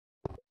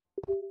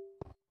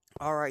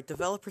Alright,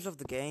 developers of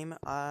the game,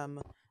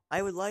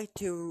 I would like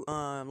to,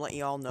 let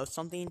you all know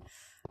something,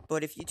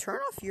 but if you turn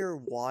off your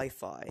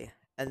Wi-Fi,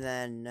 and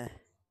then,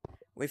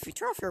 if you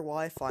turn off your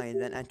Wi-Fi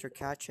and then enter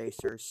Cat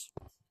Chasers,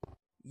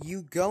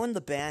 you go in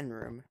the ban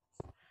room.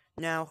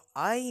 Now,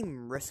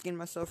 I'm risking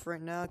myself right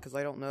now, because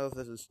I don't know if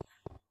this is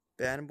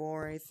bannable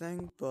or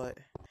anything, but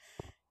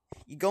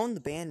you go in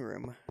the ban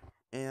room,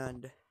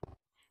 and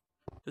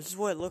this is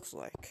what it looks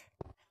like.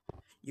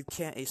 You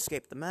can't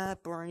escape the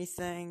map or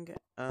anything.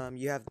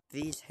 You have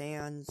these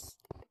hands.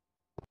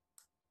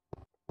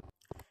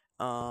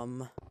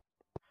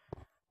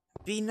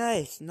 Be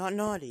nice, not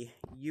naughty.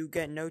 You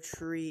get no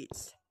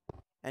treats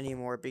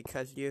anymore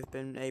because you've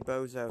been a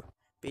bozo.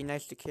 Be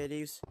nice to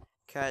kitties,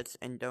 cats,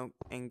 and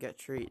get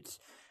treats.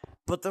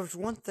 But there's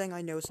one thing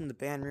I noticed in the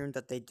band room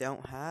that they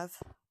don't have.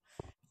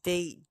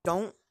 They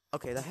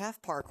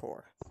have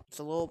parkour. It's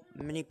a little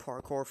mini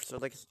parkour so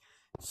they can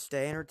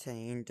stay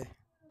entertained.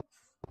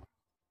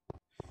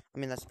 I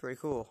mean, that's pretty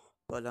cool.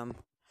 But,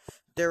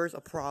 there's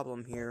a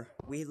problem here.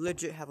 We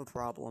legit have a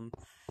problem.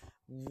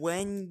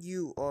 When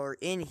you are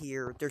in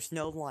here, there's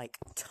no,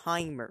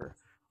 timer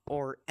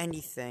or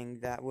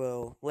anything that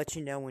will let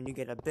you know when you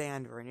get a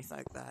ban or anything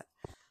like that.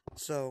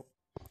 So,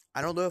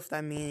 I don't know if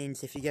that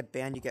means if you get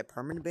banned, you get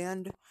permanent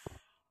banned.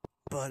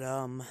 But,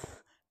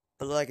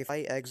 if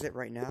I exit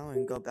right now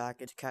and go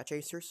back into Cat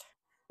Chasers,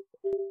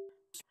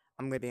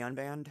 I'm gonna be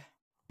unbanned.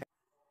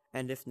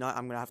 And if not,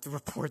 I'm gonna have to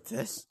report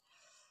this.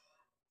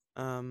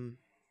 Yep,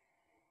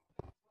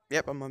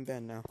 I'm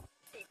unbanned now.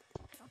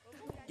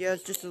 Yeah,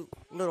 it's just a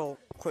little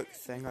quick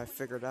thing I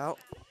figured out.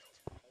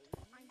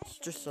 It's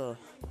just a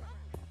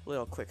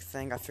little quick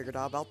thing I figured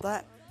out about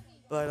that.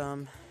 But,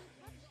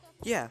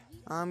 yeah,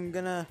 I'm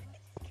gonna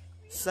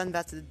send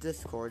that to the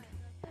Discord.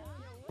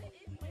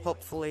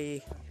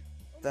 Hopefully,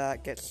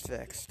 that gets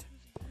fixed.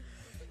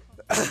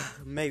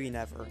 Maybe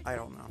never, I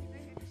don't know.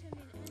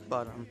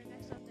 But,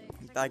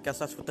 I guess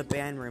that's what the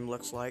ban room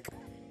looks like.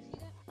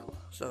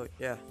 So,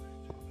 yeah.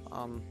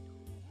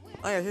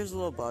 Oh yeah, here's a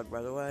little bug,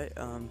 by the way.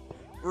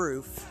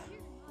 Roof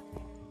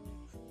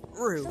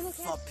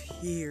up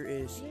here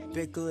is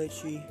big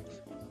glitchy.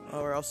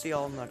 Or I'll see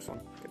y'all in the next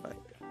one. Goodbye.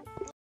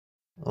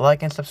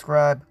 Like and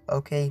subscribe.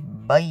 Okay,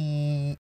 bye.